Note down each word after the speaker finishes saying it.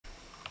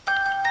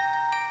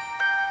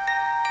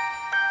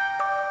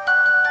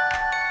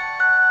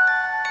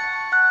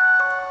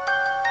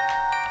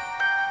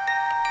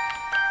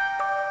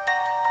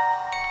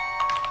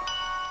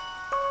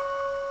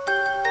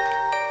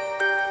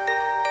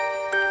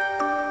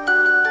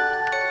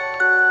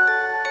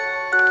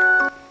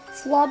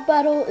Slap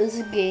Battle is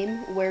a game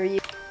where you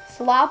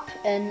slap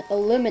and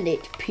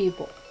eliminate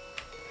people.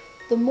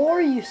 The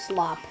more you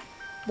slap,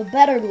 the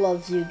better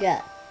gloves you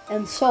get,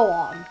 and so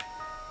on.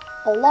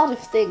 A lot of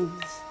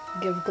things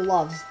give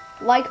gloves,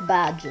 like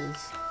badges,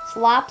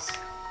 slaps,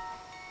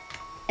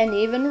 and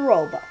even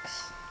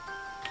Robux.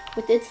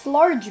 With its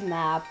large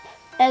map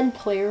and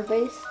player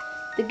base,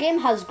 the game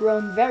has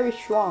grown very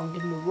strong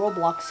in the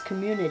Roblox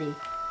community.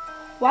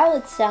 While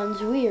it sounds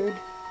weird,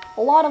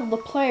 a lot of the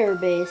player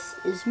base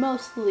is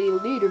mostly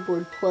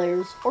leaderboard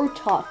players or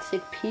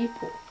toxic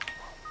people.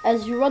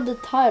 As you read the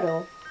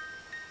title,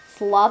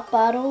 Slap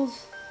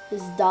Battles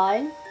is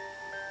dying,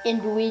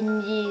 and we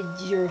need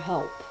your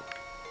help.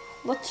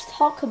 Let's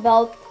talk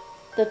about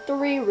the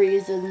 3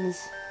 reasons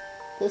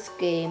this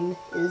game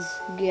is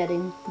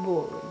getting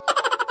boring.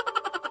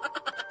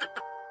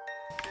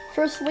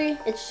 Firstly,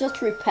 it's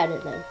just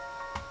repetitive.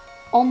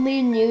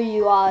 Only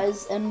new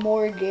UIs and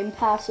more game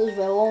passes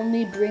will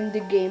only bring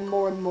the game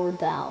more and more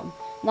down.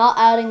 Not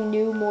adding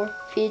more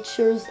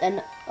features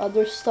and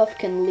other stuff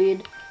can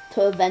lead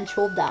to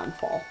eventual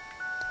downfall.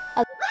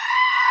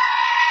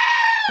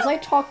 As I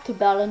talked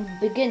about in the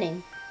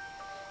beginning,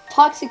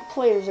 toxic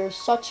players are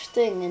such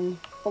thing in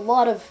a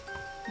lot of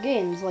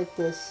games like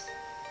this.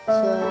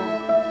 So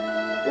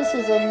this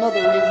is another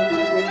reason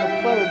to bring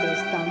the player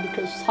base down,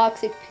 because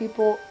toxic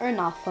people are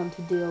not fun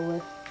to deal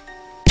with.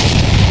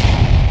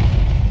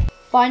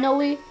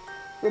 Finally,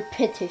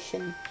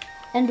 repetition.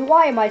 And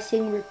why am I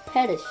saying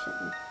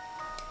repetition?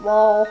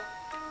 Well,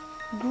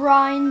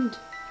 grind,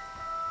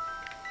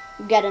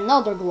 get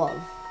another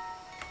glove.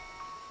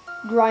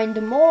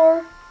 Grind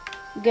more,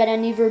 get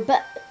an even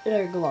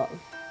better glove.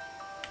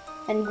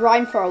 And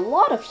grind for a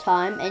lot of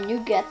time and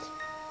you get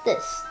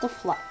this, the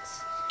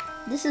flex.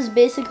 This is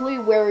basically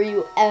where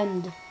you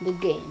end the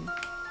game,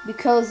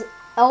 because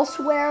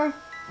elsewhere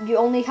you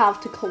only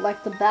have to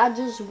collect the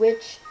badges,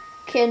 which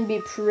can be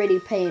pretty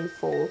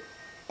painful.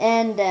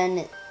 And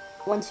then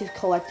once you've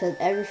collected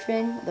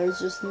everything,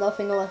 there's just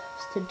nothing left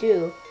to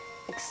do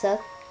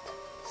except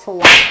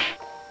slap.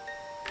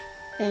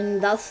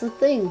 And that's the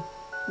thing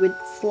with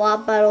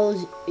Slap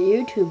Battles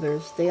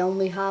YouTubers, they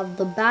only have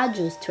the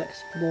badges to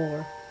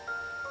explore.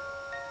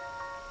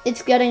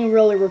 It's getting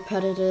really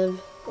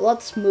repetitive.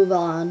 Let's move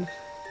on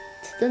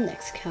to the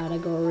next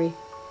category.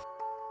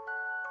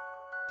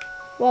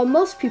 While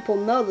most people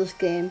know this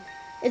game,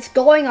 it's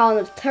going on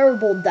a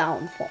terrible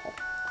downfall.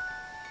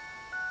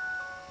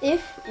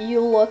 If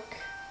you look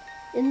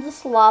in the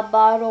Slap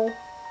Battle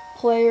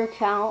player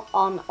count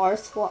on our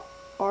Slap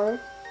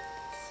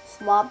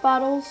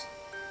Battles,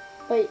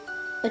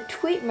 a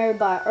tweet made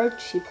by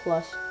Archie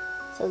Plus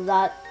says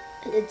that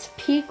its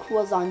peak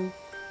was on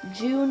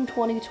June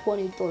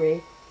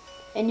 2023,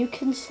 and you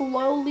can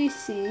slowly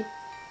see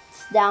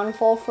its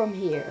downfall from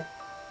here.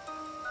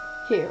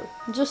 Here,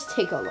 just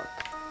take a look.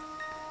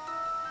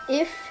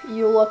 If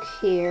you look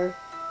here,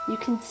 you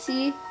can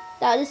see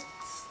that it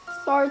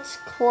starts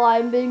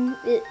climbing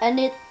and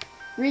it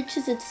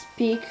reaches its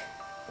peak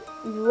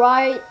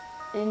right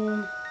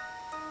in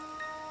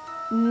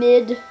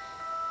mid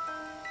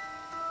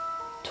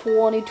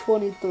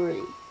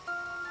 2023.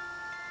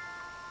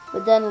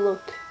 But then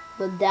look,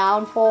 the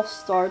downfall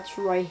starts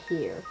right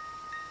here.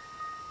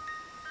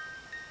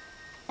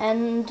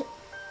 And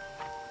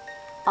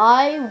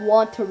I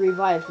want to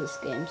revive this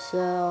game,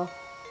 so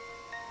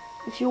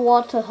if you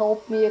want to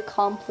help me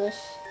accomplish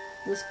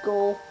this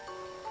goal,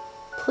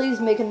 please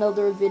make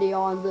another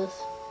video on this.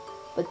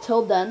 But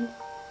till then,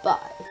 bye.